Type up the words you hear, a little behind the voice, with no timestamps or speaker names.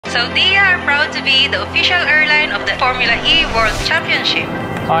Saudia are proud to be the official airline of the Formula E World Championship.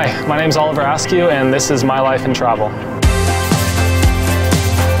 Hi, my name is Oliver Askew and this is My Life in Travel.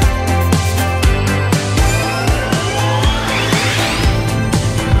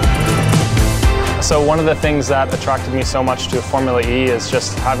 So one of the things that attracted me so much to Formula E is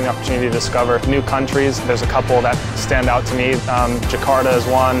just having the opportunity to discover new countries. There's a couple that stand out to me. Jakarta is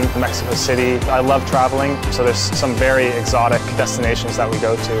one, Mexico City. I love traveling, so there's some very exotic destinations that we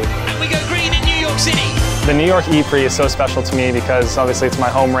go to. And we go green in New York City. The New York E-Prix is so special to me because obviously it's my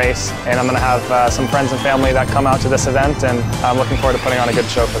home race and I'm going to have some friends and family that come out to this event, and I'm looking forward to putting on a good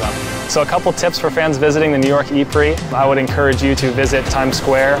show for them. So a couple tips for fans visiting the New York E-Prix. I would encourage you to visit Times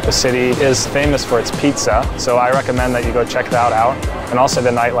Square. The city is famous for its pizza, so I recommend that you go check that out. And also the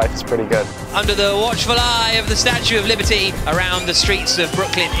nightlife is pretty good. Under the watchful eye of the Statue of Liberty, around the streets of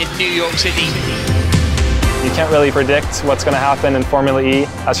Brooklyn in New York City. You can't really predict what's going to happen in Formula E.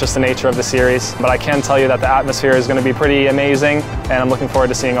 That's just the nature of the series. But I can tell you that the atmosphere is going to be pretty amazing, and I'm looking forward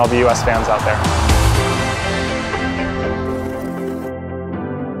to seeing all the US fans out there.